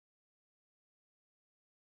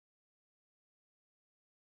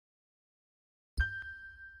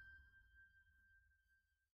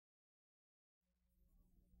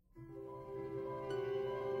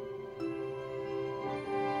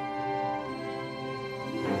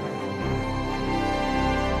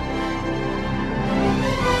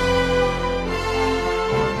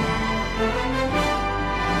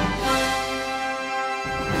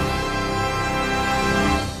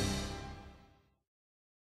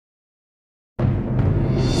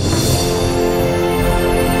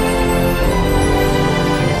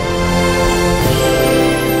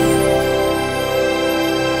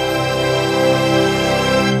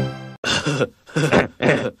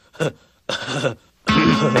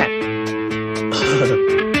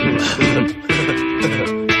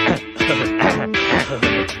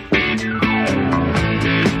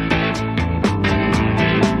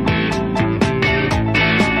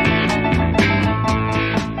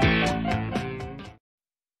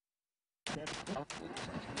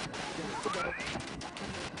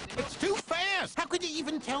It's too fast! How could you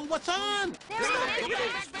even tell what's on?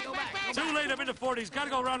 Too late, I'm in the 40s. Gotta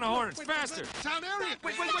go around the horn. It's faster. Sound area!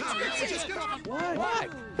 Wait! What?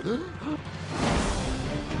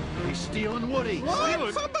 He's stealing Woody.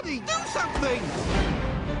 What? Somebody do something!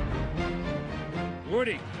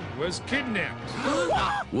 Woody was kidnapped.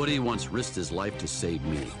 Woody once risked his life to save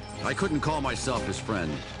me. I couldn't call myself his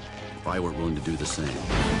friend if I weren't willing to do the same.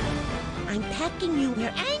 I'm packing you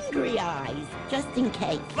your angry eyes, just in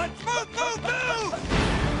case. Let's move!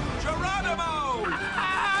 Geronimo!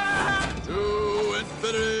 To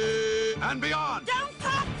infinity and beyond! Don't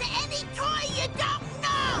talk to any toy you don't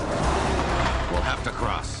know! We'll have to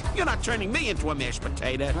cross. You're not turning me into a mashed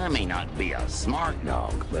potato. I may not be a smart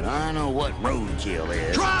dog, but I know what roadkill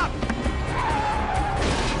is. Drop!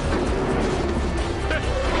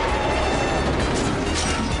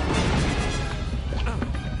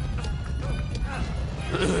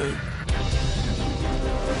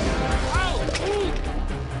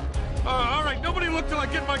 All right, nobody look till I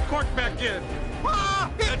get my cork back in.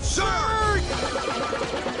 It's surge!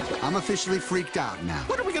 I'm officially freaked out now.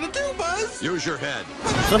 What are we gonna do, Buzz? Use your head.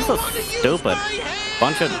 This is stupid.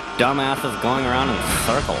 Bunch of dumbasses going around in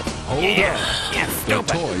circles. Hold on. Yeah, The stupid.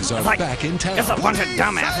 toys are back in town. It's a bunch of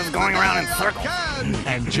dumbasses going around in circles.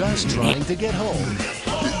 And just trying to get home.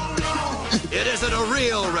 It isn't a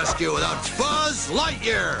real rescue without Buzz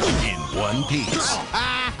Lightyear. In one piece.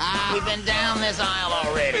 We've been down this aisle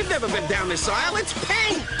already. We've never been down this aisle. It's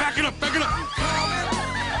paint! Back it up, back it up.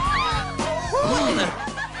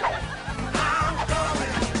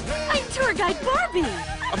 I'm tour guide Barbie!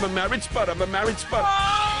 I'm a married spud.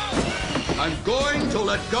 I'm going to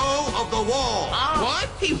let go of the wall. What?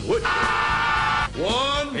 He would.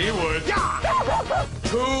 One, He would.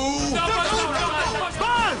 two,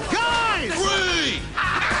 Guys! three.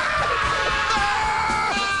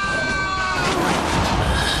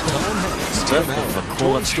 This is the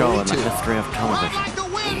coolest show in the history of television.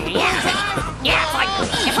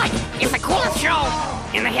 It's the coolest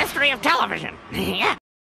show in the history of television. Yeah.